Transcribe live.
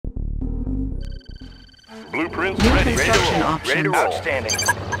Blueprints New ready. construction Ready to roll. options. Outstanding.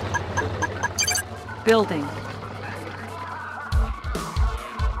 Building.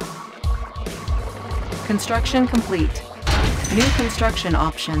 Construction complete. New construction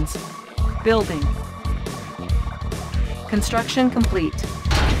options. Building. Construction complete.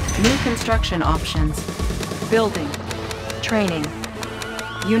 New construction options. Building. Training.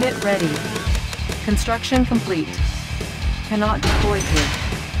 Unit ready. Construction complete. Cannot deploy here.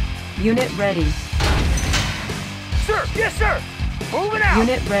 Unit ready. Sir! Yes, sir! Moving out!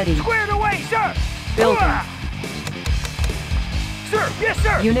 Unit ready. Squared away, sir! Building. Sir! Yes,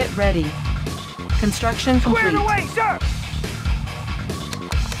 sir! Unit ready. Construction Squared complete. away, sir!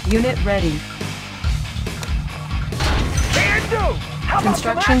 Unit ready. Can do! How about some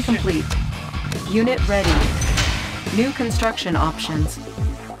Construction action? complete. Unit ready. New construction options.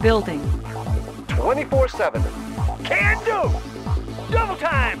 Building. 24/7. Can do! Double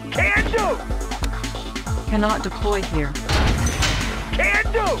time! Can do! Cannot deploy here. Can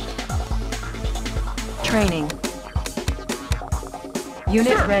do! Training.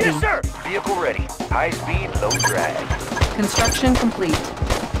 Unit Sir! ready. Yes, sir! Vehicle ready. High speed, low drag. Construction complete.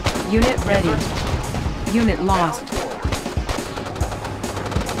 Unit ready. Unit lost.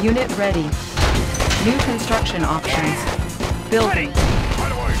 Unit ready. New construction options. Building.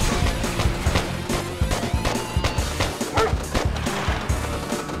 Right away.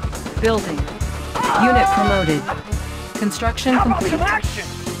 Building. Unit promoted. Construction How about complete. some action?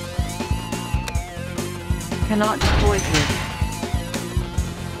 Cannot deploy here.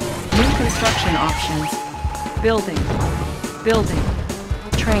 New construction options. Building. Building.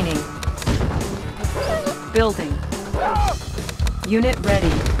 Training. Building. Unit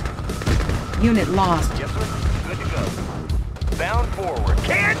ready. Unit lost. Yes, sir. Good to go. Bound forward.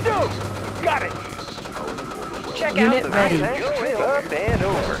 Can do! Got it! Check Unit out the ready. Go up and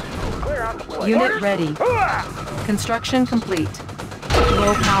over. Clear out the place. Unit ready. Hooah! Construction complete.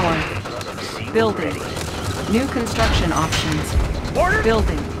 Low power. Building. New construction options. Order!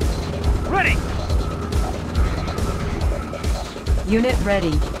 Building. Ready! Unit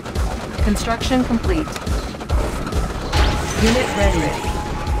ready. Construction complete. Unit ready.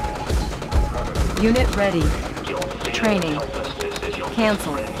 Unit ready. Training.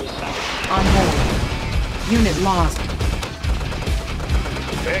 Cancel. On hold. Unit lost.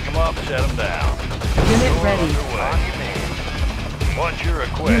 Pick them up, set them down. Unit ready. What's your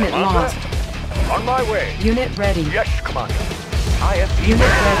request? Unit lost. On my way. Unit ready. Yes, Commander. ISB Unit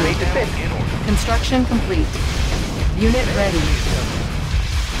ready. ready. Made to fit. In order. Construction complete. Unit ready.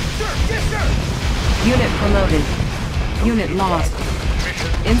 Sir! Yes, sir! Unit promoted. Unit lost.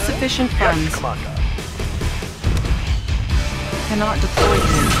 Insufficient Yes, funds. Commander. Cannot deploy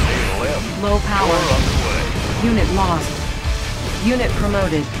here. Left. Low Door power. underway. Unit lost. Unit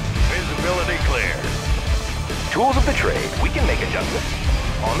promoted. Visibility clear. Tools of the trade. We can make adjustments.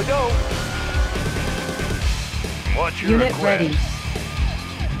 On the go. What's your Unit request? ready.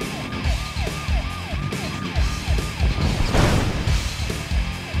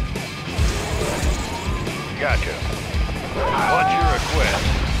 Gotcha. What's your request?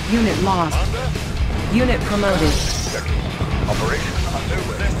 Unit lost. Unit promoted. Operation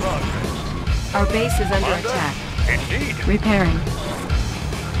within progress. Our base is under attack. Indeed. Repairing.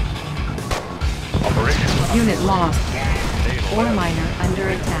 Operation. Unit lost. Ore miner under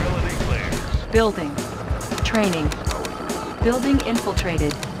attack. Visibility clear. Building. Training. Building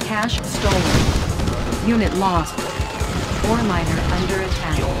infiltrated. Cash stolen. Unit lost. Ore miner under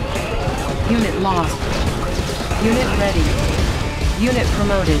attack. Unit lost. Unit ready. Unit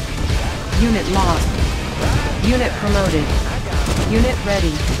promoted. Unit lost. Unit promoted. Unit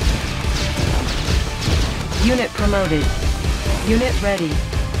ready. Unit promoted. Unit ready.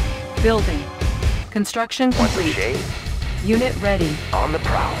 Building. Construction Want the complete. shade? Unit ready. On the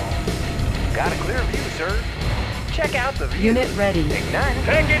prowl. Got a clear view, sir. Check out the view. Unit ready. Ignite.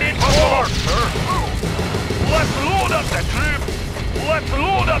 Take it in forward, sir! Let's load up the troops! Let's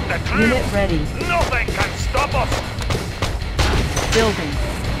load up the troops! Unit ready. Nothing can stop us! Building.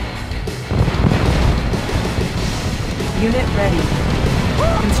 Unit ready.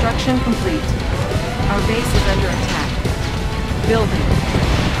 Construction complete. Our base is under attack. Building.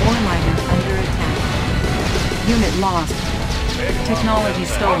 Ore miner under attack. Unit lost. Technology On the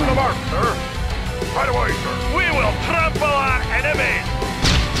stolen. mark, sir! Right away, sir! We will trample our enemies!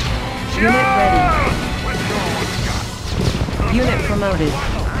 Unit ready. Let's go, what you got? Unit promoted.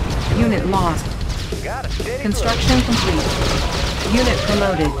 Unit lost. Got a steady Construction complete. Unit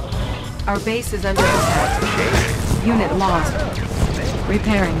promoted. Our base is under attack. Unit lost.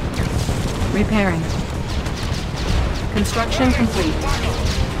 Repairing. Repairing. Construction complete.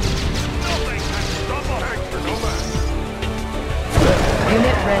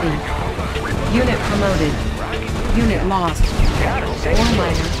 Unit ready. Unit promoted. Unit lost. Ore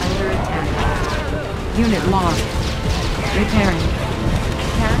miner under attack. Unit lost. Repairing.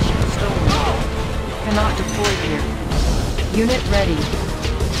 Cache stolen. Cannot deploy here. Unit ready.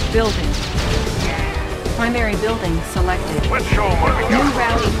 Building. Primary building selected. Let's show them what we New got.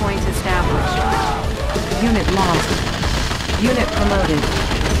 rally point established. Unit lost. Unit promoted.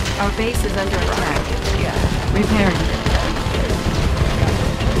 Our base is under attack. Repairing.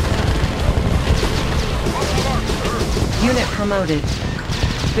 Unit promoted.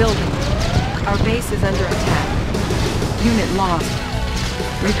 Building. Our base is under attack. Unit lost.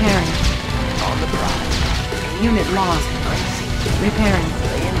 Repairing. On the prize. Unit lost. Repairing.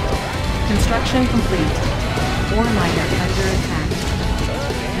 Construction complete. Ore miner under attack.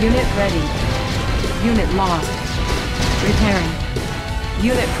 Unit ready. Unit lost. Repairing.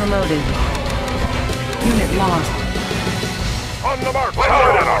 Unit promoted. Unit lost. On the mark.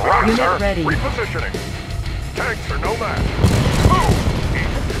 Solid on a rock, Unit sir. ready. Repositioning. Tanks are no match.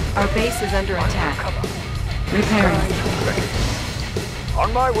 Move! Our base is under attack. Repairing.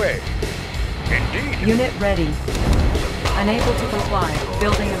 On my way. Indeed. Unit ready. Unable to comply.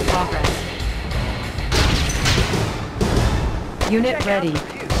 Building in progress. Unit ready.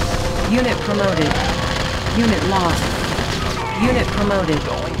 Unit promoted. Unit lost. Unit promoted.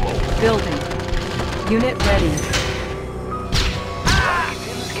 Building. Unit ready. In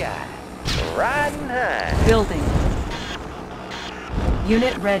the sky. Riding high. Building.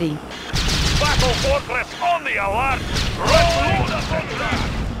 Unit ready. Battle fortress on the alert. Let's load up on that.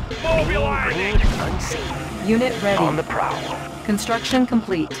 Mobilizing. Green, unseen. Unit ready. On the prowl. Construction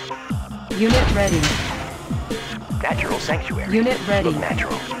complete. Unit ready. Natural sanctuary. Unit ready. Look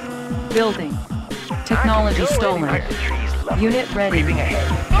natural. Building. Technology stolen. The trees love it. Unit ready. Creeping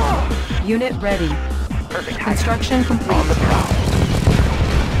ahead. Unit ready. Perfect height. Construction On the complete. prowl.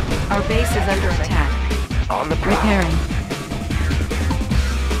 Our base is under attack. On the prowl. Repairing.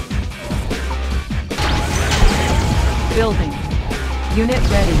 Building. Unit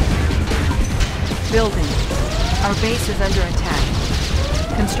ready. Building. Our base is under attack.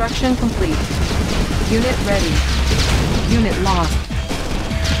 Construction complete. Unit ready. Unit lost.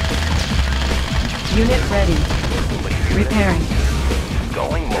 Unit ready. Repairing.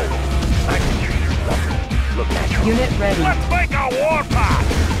 Going mobile. The trees love it. Look natural. Unit ready. Let's make a warpath.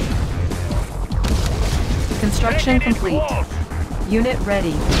 Construction Taking it complete. close. Unit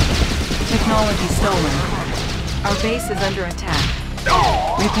ready. Technology stolen. Our base is under attack.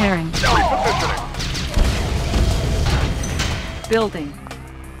 Repairing. Repositioning. Building.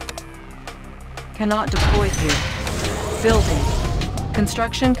 Cannot deploy here. Building.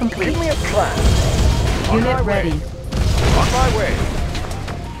 Construction complete. Give me a plan. Unit my way. ready. On my way.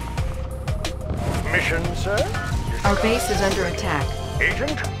 Mission, sir? Our base is under attack.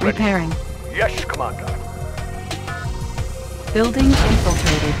 Agent? Ready. Repairing. Yes, Commander. Building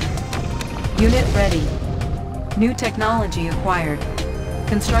infiltrated. Unit ready. New technology acquired.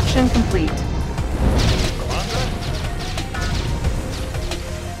 Construction complete. Commander?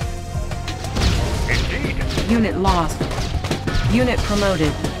 Indeed. Unit lost. Unit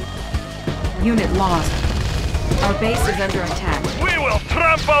promoted. Unit lost. Our base is under attack. We will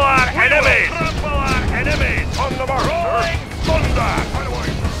trample our enemies! Trample our enemies! On the mark, Rolling thunder!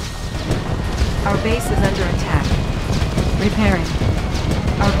 Our base is under attack. Repairing.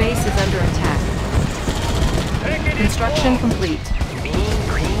 Our base is under attack. Construction complete. Being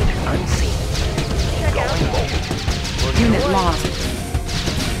green, unseen. Going mobile. Unit lost.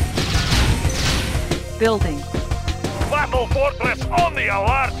 Building. Battle fortress on the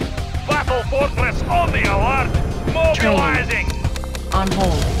alert! Battle fortress on the alert! Mobilizing! On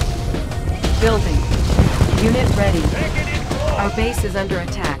hold. Building. Unit ready. Taking it close! Our base is under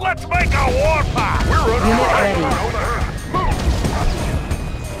attack. Let's make a warpath! We're running Unit right ready. around Earth.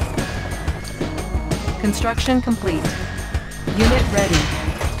 Move! Construction complete. Unit ready.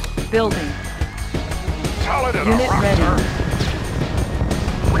 Building. Solid in Unit a rock, ready. sir.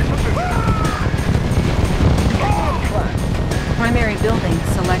 Reposition. Primary building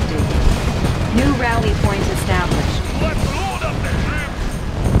selected. New rally point established. Let's load up the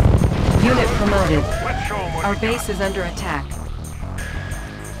troops! Unit promoted. Let's show 'em what Our we base is under attack.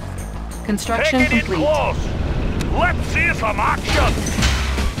 Construction Taking it complete. close! Let's see some action!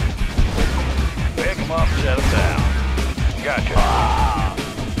 Pick 'em up, set 'em down. Gotcha.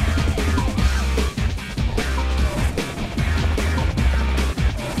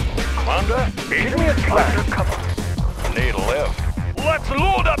 Commander, give me a plan. Cover. Need a lift. Let's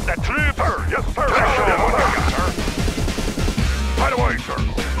load up the troops! Sir, yes, sir. Let's show 'em what we got, sir. Right away, sir.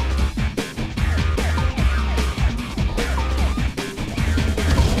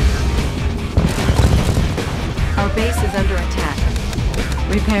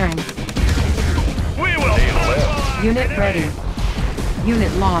 Repairing. We will trample our Unit enemy. ready.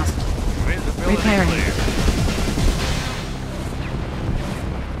 Unit lost. Visibility Repairing. clear.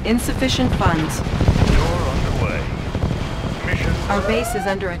 Insufficient funds. Door underway. Mission. Our base is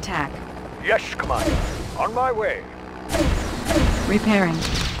under attack. Yes, Commander. On my way. Repairing.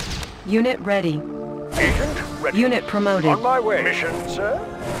 Unit ready. Agent ready. Unit promoted. On my way. Mission, sir.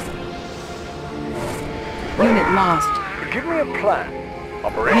 Unit lost. Give me a plan.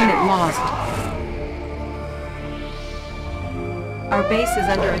 Operation. Unit lost. Our base is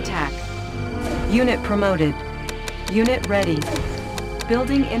under attack. Unit promoted. Unit ready.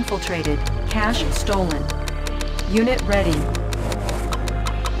 Building infiltrated. Cache stolen. Unit ready.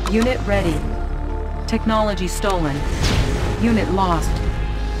 Unit ready. Technology stolen. Unit lost.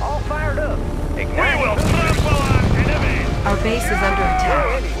 All fired up. Ignite. We will trample our enemies. Our base is under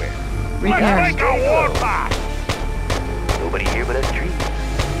attack. Anywhere. Repairing. Let's make a warpath. Nobody here but us trees.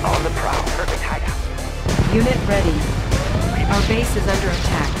 On the prowl. Perfect hideout. Unit ready. Our base is under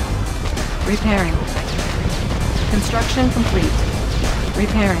attack. Repairing. Construction complete.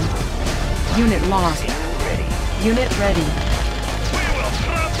 Repairing. Unit lost. Ready. Unit ready. We will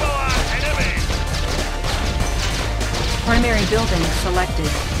trample our enemies. Primary building selected.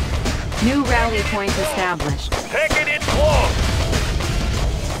 New rally point established. Taking it close.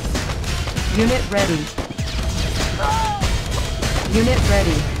 Unit ready. Unit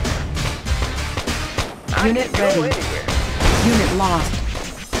ready. Unit ready. Unit lost.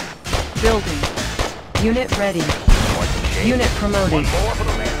 Building. Unit ready. Unit promoted. More for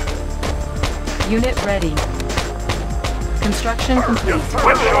the man. Unit ready. Construction complete.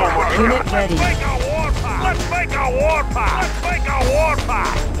 Unit ready. Let's make a warpath. Let's make a warpath. Let's make a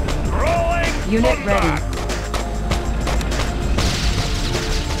warpath. Rolling. Unit thunder. ready.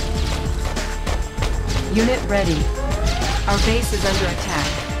 Unit ready. Our base is under attack.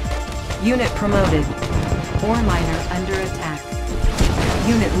 Unit promoted. Ore miner under attack.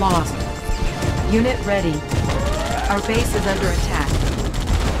 Unit lost. Unit ready. Our base is under attack.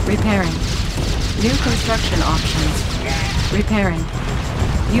 Repairing. New construction options. Repairing.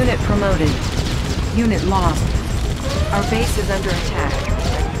 Unit promoted. Unit lost. Our base is under attack.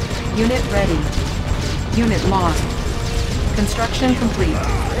 Unit ready. Unit lost. Construction complete.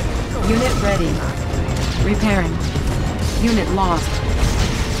 Unit ready. Repairing. Unit lost.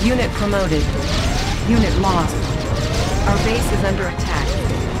 Unit promoted. Unit lost. Our base is under attack.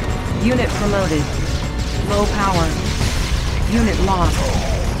 Unit promoted. Low power. Unit lost.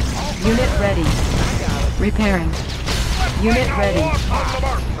 Unit ready. Repairing. Unit ready.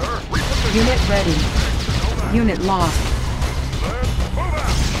 Unit ready. Unit lost.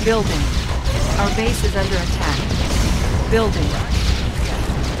 Building. Our base is under attack. Building.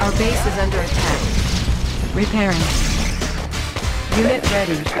 Our base is under attack. Repairing. Unit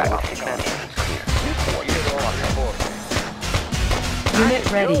ready.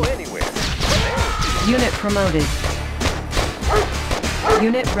 Unit ready. Unit promoted.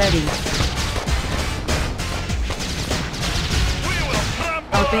 Unit ready.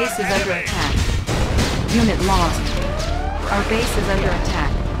 Our base is under attack. Unit lost. Our base is under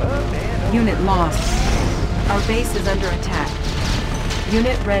attack. Unit lost. Our base is under attack.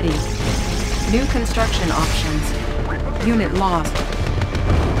 Unit ready. New construction options. Unit lost.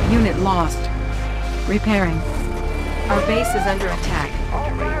 Unit lost. Repairing. Our base is under attack. All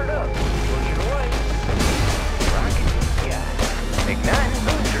fired up. Pushing away. Rocket. Yeah. Ignite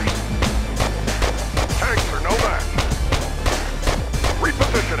boosters. Tanks are no match.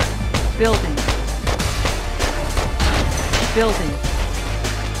 Repositioning. Building. Building.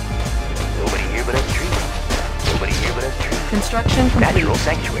 Nobody here but us trees. Nobody here but us trees. Construction complete. Natural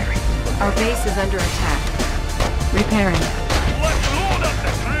sanctuary. Our base is under attack. Repairing. Let's load up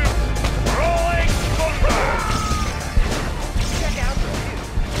the troops. Rolling thunder. Check out the view.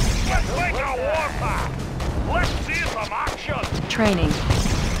 Let's make a warpath. Let's see some action. Training.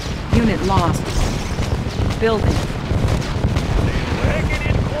 Unit lost. Building. Taking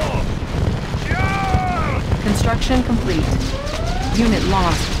it close. Yeah! Construction complete. Unit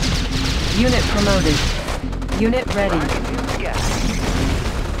lost. Unit promoted. Unit ready. Yeah.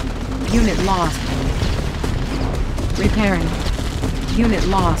 Unit lost. Repairing. Unit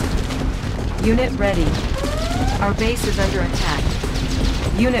lost. Unit ready. Our base is under attack.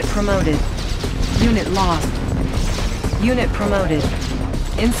 Unit promoted. Unit lost. Unit promoted.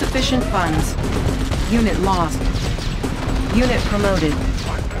 Insufficient funds. Unit lost. Unit promoted.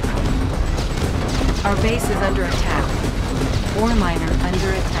 Our base is under attack. Ore miner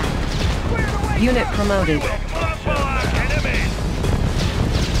under attack. Unit promoted. Trample our enemies.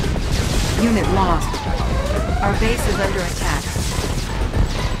 Unit lost. Our base is under attack.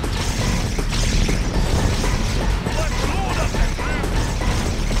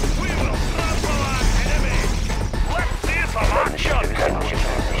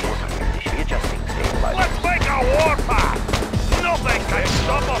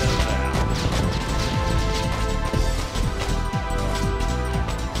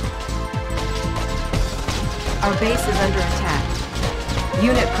 Our base is under attack.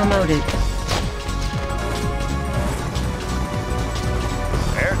 Unit promoted.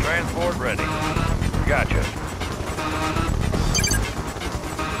 Air transport ready. Gotcha.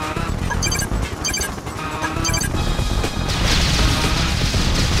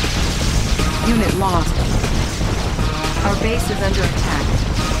 Unit lost. Our base is under attack.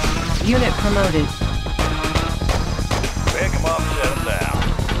 Unit promoted. Pick 'em up, set 'em down.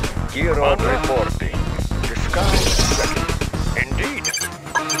 Gear up reporting. Disguise ready. Indeed.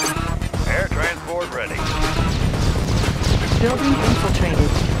 Air transport ready. Building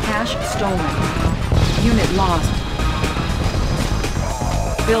infiltrated. Cash stolen. Unit lost.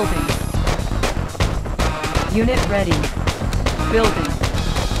 Building. Unit ready. Building.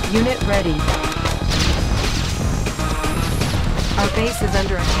 Unit ready. Our base is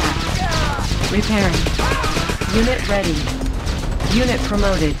under attack. Repairing. Unit ready. Unit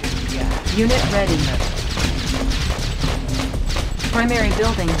promoted. Unit ready. Primary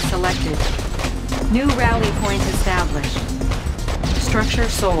building selected. New rally point established. Structure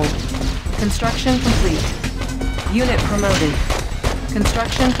sold. Construction complete. Unit promoted.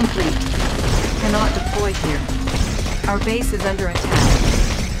 Construction complete. Cannot deploy here. Our base is under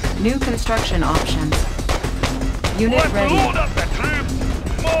attack. New construction options. Unit Let's ready. load up the troops!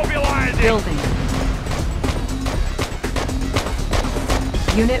 Mobilizing! Building.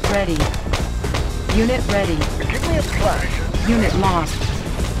 Unit ready. Unit ready. Give me a flash. Unit lost.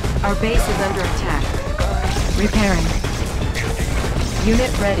 Our base is under attack. Repairing.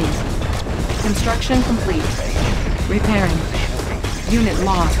 Unit ready. Construction complete. Repairing. Unit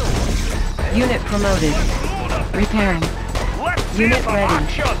lost. Unit promoted. Repairing. Let's see Unit some ready.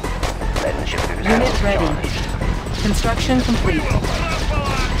 action! Unit ready. Construction complete.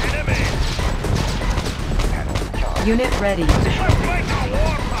 Enemy! Unit ready. Let's make a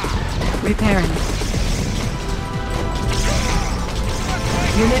warpath! Repairing.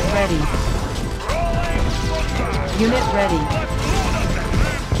 Unit ready. Rolling thunder! Unit ready. Let's load up the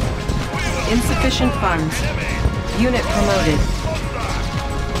troops! Insufficient funds. Unit promoted.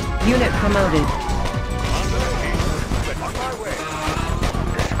 Unit promoted. On my way.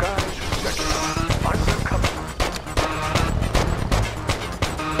 Disguise ready. Undercover.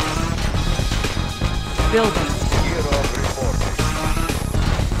 Building. Gear up reporting.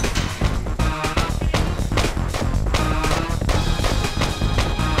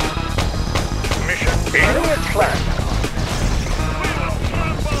 Mission in plan. We will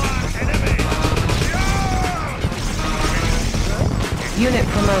trample our enemies! Yeah! Unit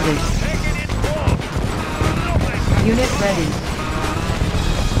promoted. Taking it home! Nothing! Unit ready.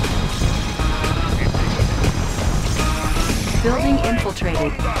 Building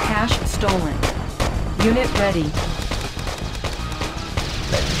infiltrated. Cash stolen. Unit ready.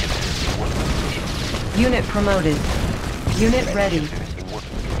 Unit promoted. Unit ready.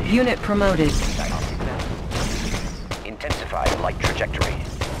 Unit promoted. Intensify light trajectory.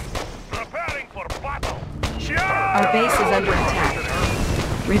 Preparing for battle! Our base is under attack.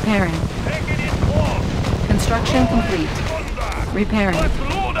 Repairing. Taking it home! Construction complete. Thunder! Repairing. Let's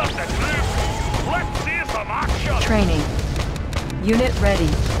load up the troops! Let's see some action! Training. Unit ready.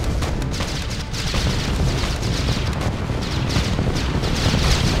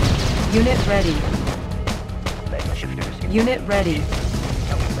 Unit ready. Unit ready.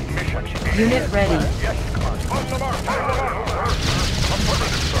 Unit ready.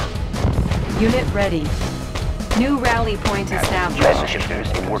 Unit ready. New rally point established. Shifters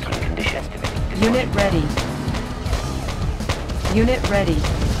in working condition. Unit ready. Unit ready.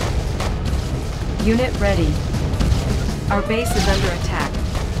 Unit ready. Our base is under attack.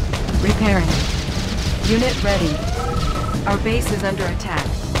 Repairing. Unit ready. Our base is under attack.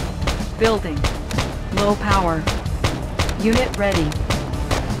 Building. Low power. Unit ready.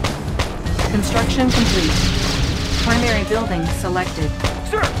 Construction complete. Primary building selected.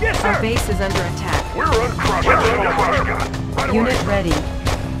 Sir! Yes, sir! Our base is under attack. We're uncrushable! Right Unit ready.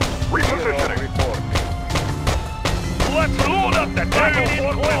 Repositioning! Let's load up the troops!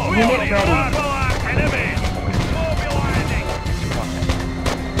 Unit ready. Trample our enemies! Mobilizing!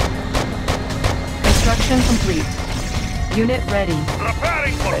 Construction complete. Unit ready.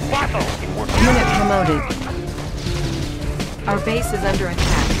 Preparing for battle! Unit promoted. Our base is under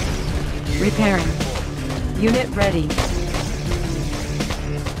attack. Repairing. Unit ready.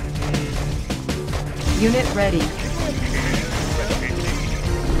 Unit ready.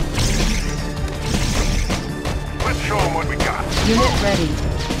 Let's show them what we got! Unit ready.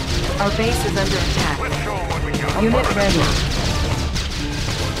 Our base is under attack. Let's show them what we got! Unit ready.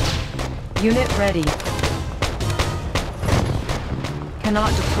 Unit ready.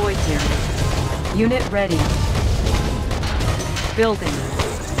 Cannot deploy here. Unit ready. Building.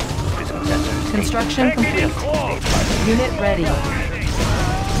 Prism sensors. Construction complete. Unit ready.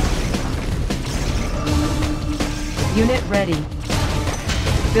 Unit ready.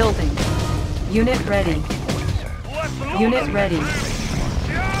 Building. Unit ready. Unit ready.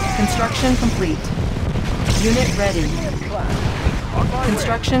 Construction complete. Unit ready.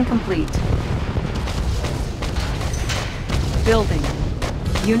 Construction complete. Building.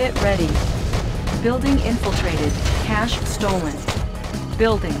 Unit ready. Building infiltrated. Cache stolen.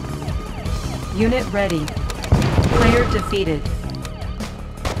 Building. Unit ready. Player defeated.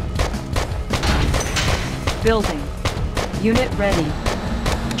 Building. Unit ready.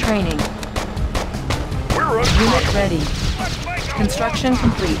 Training. Unit ready. Construction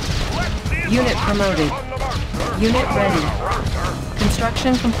complete. Unit promoted. Unit ready.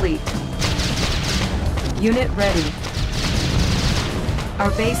 Construction complete. Unit ready.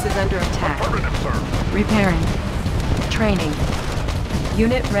 Our base is under attack. Repairing. Training.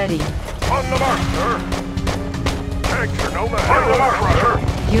 Unit ready. On the mark, sir. Tanks are no match. On the mark, sir.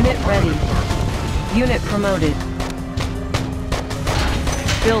 Unit ready. Unit promoted.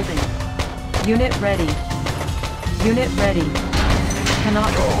 Building. Unit ready. Unit ready.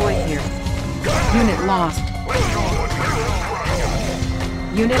 Cannot deploy here. Unit lost.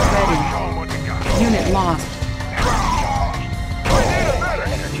 Unit ready. Unit lost.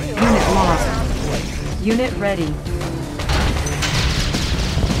 Unit lost. Unit ready.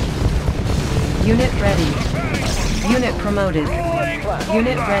 Unit ready. Unit promoted.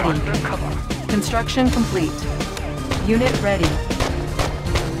 Unit ready. Construction complete. Unit ready.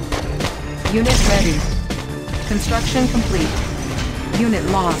 Unit ready. Construction complete. Unit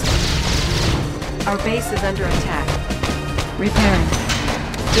lost. Our base is under attack. Repairing.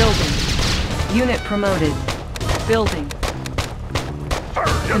 Building. Unit promoted. Building.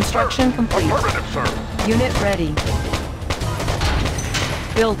 Construction complete. Affirmative, sir. Unit ready.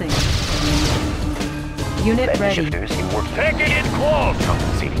 Building. Unit ready. Shifters in working. Taking it close.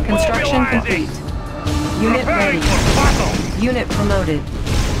 Compensating. Construction Mobilizing. complete. Unit Preparing ready. for battle. Unit promoted.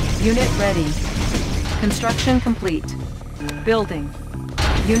 Unit ready. Construction complete. Building.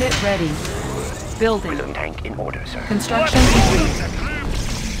 Unit ready. Building. Prism tank in order, sir. Construction complete.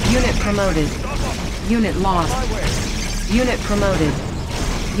 Unit promoted. Unit lost. Unit promoted.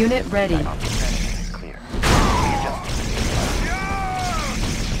 Unit ready. Clear.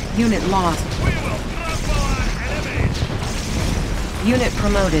 Unit lost. Unit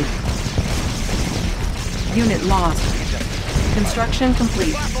promoted. Unit lost. Construction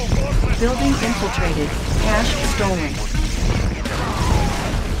complete. Building infiltrated. Cache stolen.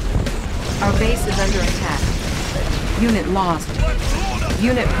 Our base is under attack. Unit lost.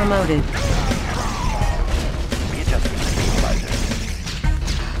 Unit promoted. Readjusting stabilizer.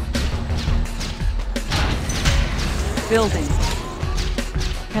 Building.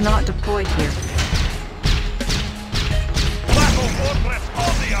 Cannot deploy here. Battle fortress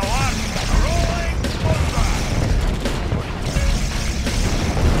on the alert. Rolling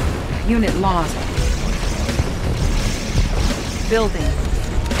thunder. Unit lost. Building.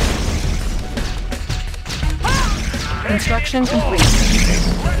 Construction complete.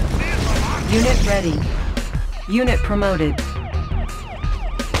 Unit ready. Unit promoted.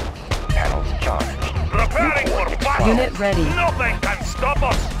 Panels charged. Preparing for battle. Unit ready. Nothing can stop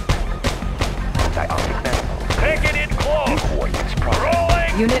us. Dioptic manifold. Taking it close. Coordinates processed.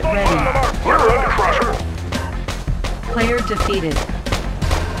 Rolling Unit thunder. ready. We're under pressure. Player defeated.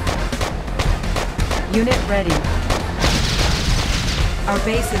 Unit ready. Our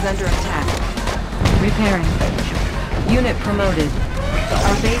base is under attack. Repairing. Unit promoted.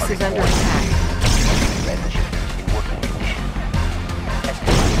 Our base is under attack. Red shifters in working condition.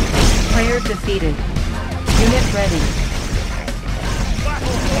 Player defeated. Unit ready.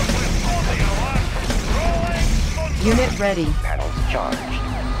 Battle fortress on the alert. Rolling thunder. Unit ready. Panels charged.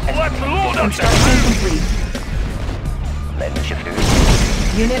 Let's load up the Construction complete. Lens shifters.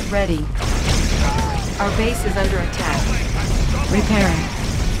 Unit ready. Our base is under attack. Repairing.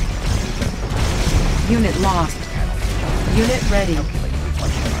 Unit lost. Unit ready.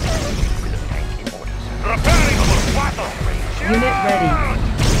 Prism tank in order, sir. Preparing for battle. Unit ready.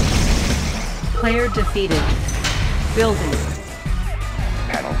 Player defeated. Building.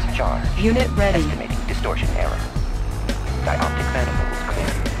 Panels charged. Unit ready. Estimating distortion error. Dioptic manifolds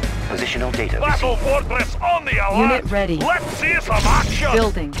clear. Positional data Battle received. fortress on the alert. Unit ready. Let's see some action.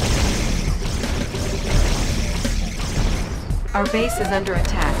 Building. Our base is under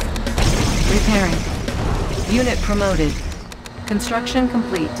attack. Repairing. Unit promoted. Construction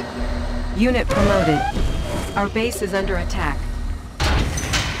complete. Unit promoted. Our base is under attack.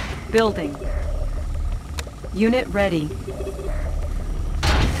 Building. Unit ready.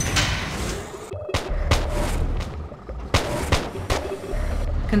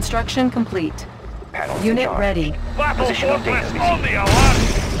 Construction complete. Panels Unit charged. ready. Battle Positional fortress data on the alert!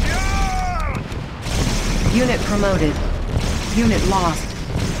 Yeah! Unit promoted. Unit lost.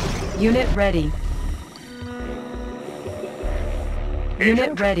 Unit ready. Unit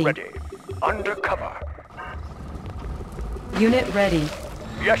Agent ready. Undercover. Unit ready.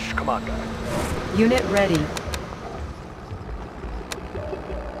 Yes, Commander. Unit ready.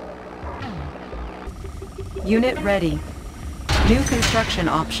 Unit ready. New construction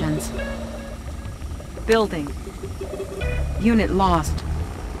options. Building. Unit lost.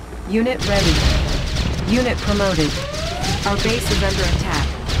 Unit ready. Unit promoted. Our base is under attack.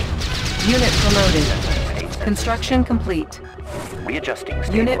 Unit promoted. Construction complete. Readjusting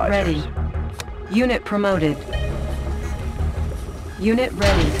Unit stabilizers. ready. Unit promoted. Unit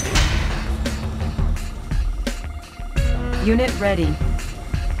ready. Unit ready.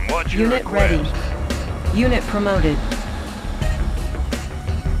 What's your Unit request? ready. Unit promoted.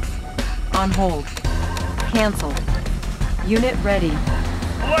 On hold. Cancel. Unit ready.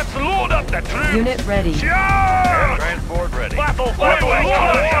 Let's load up the troops! Unit ready. Air Yeah! transport ready. Battle fortress on the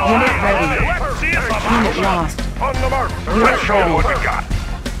alert! Unit ready. Let's see some Unit action! lost. On the mark. Unit Let's show ready. what we got.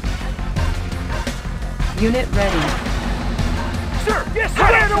 Unit ready. Sir! Yes, sir!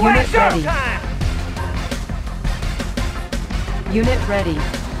 Clear the way! Unit ready. Showtime! Unit ready.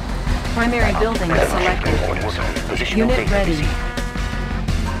 Primary building selected. Positional Unit data ready. received.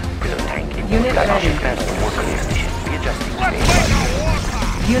 Prism tank in Unit diagnostic ready. transport working position. Readjusting Let's make stabilizers. a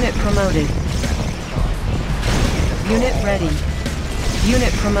warpath! Unit promoted. Unit ready.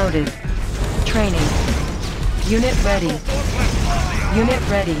 Unit promoted. Training. Unit ready. Unit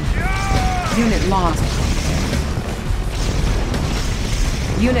ready. Unit lost.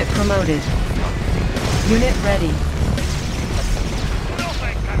 Unit promoted. Unit ready.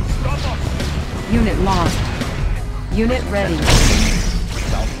 Nothing can stop us! Unit lost. Unit ready.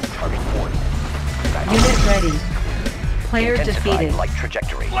 Target warning. Unit ready. Player Intensified defeated. light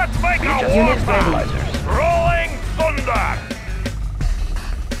trajectory. Let's make a Unit warpath! ready. Rolling thunder!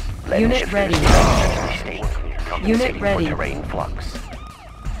 Land Unit ship ready. is in trajectory state. Compensating for ready. terrain flux.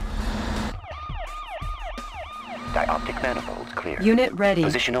 Dioptic manifolds clear. Unit ready.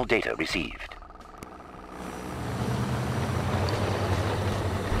 Positional data received.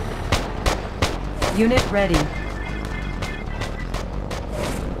 Unit ready.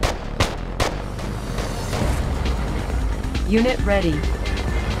 Unit ready.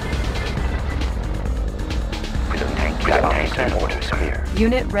 Prism tank transporters clear.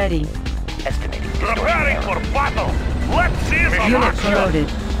 Unit ready. Estimating distortion Preparing error. for battle! Let's see some Unit action!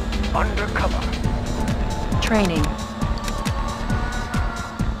 promoted. Undercover. Training.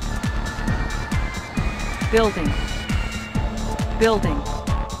 Building. Building.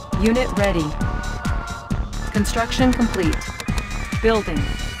 Unit ready. Construction complete. Building.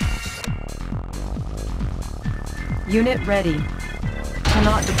 Unit ready.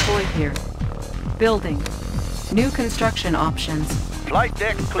 Cannot deploy here. Building. New construction options. Flight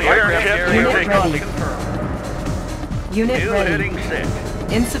deck clear. Unit ready. Unit New ready. heading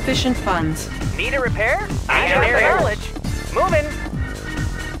set. Insufficient funds. Need a repair? I Need repair. knowledge. Moving.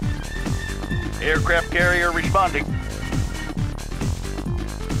 Aircraft carrier responding.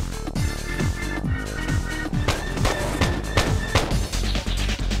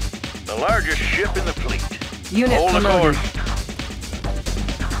 The largest ship in the fleet. Unit Hold the promoted. course.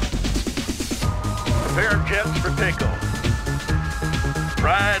 Prepare jets for takeoff.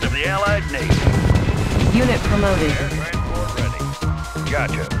 Pride of the Allied Navy. Unit promoted. Air transport ready.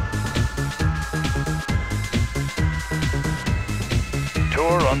 Gotcha.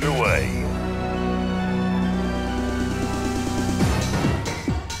 Tour underway.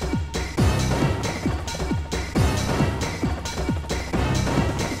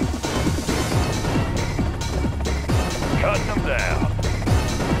 Cutting them down.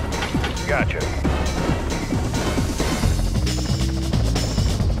 Gotcha.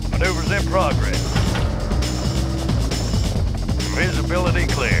 Maneuvers in progress. Visibility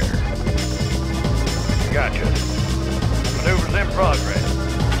clear. Gotcha. Maneuvers in progress.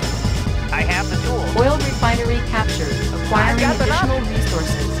 I have the tools. Oil refinery captured. Acquiring I've got the additional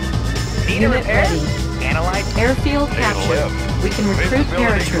resources. Need a Unit repair? ready. Analyze. Airfield captured. left. We can recruit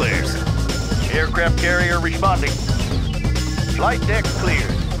Visibility clear. paratroopers. Aircraft carrier responding. Flight deck clear.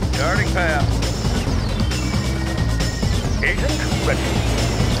 Starting path. Agent ready.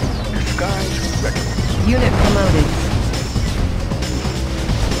 Disguise ready. Unit promoted.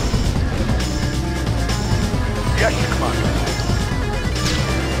 Yes, Commander.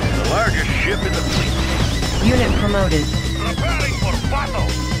 The largest ship in the fleet. Unit promoted. Preparing for battle.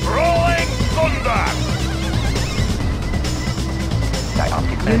 Rolling thunder.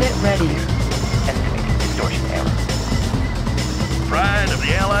 Dioptic Unit manifold ready. estimating distortion error. Pride of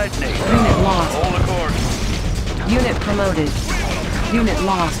the Allied nation. Unit lost. Hold the course. Unit promoted. Unit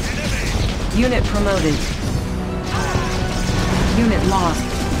lost. Unit promoted. Unit lost.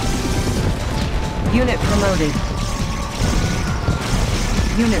 Unit promoted.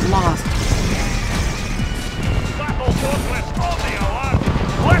 Unit lost. Battle fortress on the alert.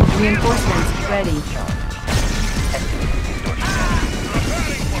 Let's see Reinforcements ready. Estimating distortion error.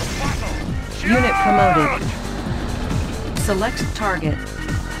 Preparing for battle. Unit promoted. Select target.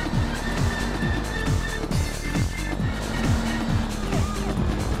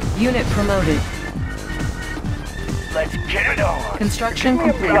 Unit promoted. Let's get it on. Construction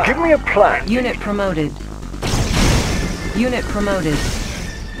complete. Give me a plan. Unit promoted. Unit promoted.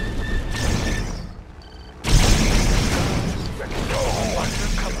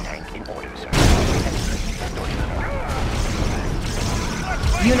 Tank in order, sir.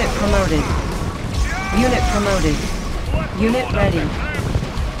 Unit promoted. Unit promoted. Unit ready.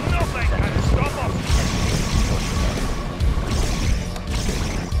 Nothing can stop us.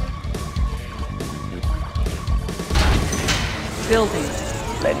 Building.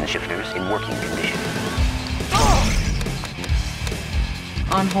 Lens shifters in working condition.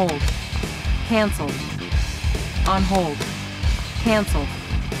 On hold. Cancelled. On hold. Cancelled.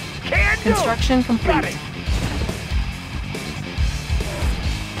 Can do. Construction Got complete. it.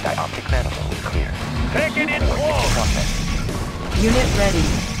 Dioptic manifold clear. Taking it Vortex close. process. Unit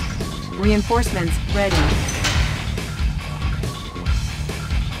ready. Reinforcements ready.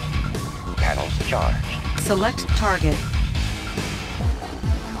 Panels charged. Select target.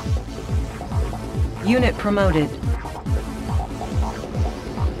 Unit promoted.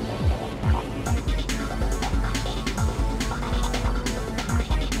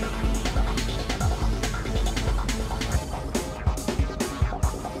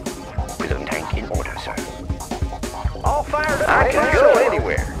 Prism tank in order, sir. All fired up. I can go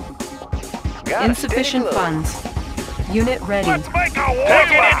anywhere. Got a Insufficient steady glow. funds. Unit ready. Let's make a war.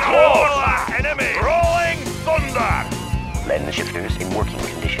 Taking it close. Enemy. Rolling thunder. Lens shifters in working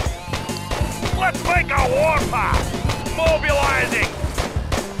condition. Let's make a warpath. Mobilizing.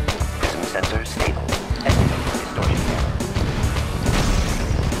 Prism sensor stable. Estimating distortion error.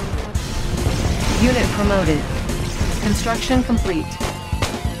 Unit promoted. Construction complete.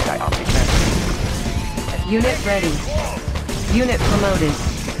 Dioptic manifold. Unit ready. Unit promoted.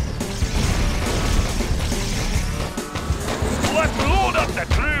 Let's load up the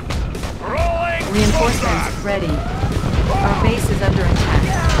troops. Rolling Reinforcements thunder. ready. Our base is under attack.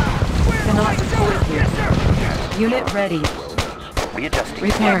 Cannot deploy here. Unit ready. Readjusting.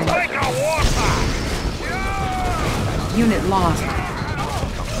 Repairing. Make a warpath. Unit lost.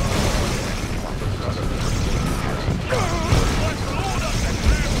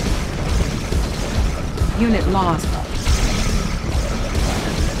 Unit lost.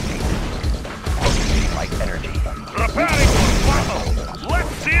 Light energy. Preparing for battle. Let's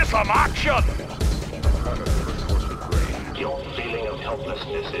see some action. Your feeling of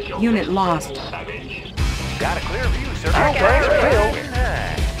helplessness is your Unit best lost. friend, savage. Got a clear view, sir. Okay,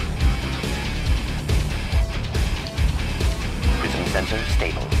 Prism sensor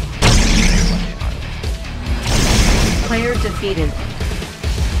stable. Player defeated.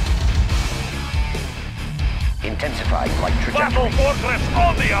 Intensifying light Battle trajectory. fortress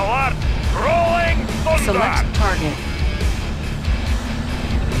on the alert. Rolling thunder. Select target.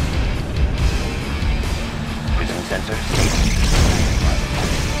 Prism sensor stable.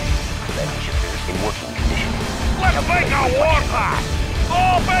 Lens shifters in working condition. Let's make a warpath.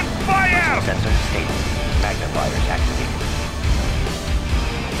 Open fire. Sensor stable. Magnifiers activated.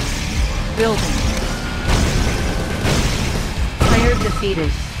 Building. Player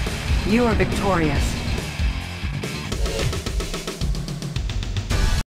defeated. You are victorious.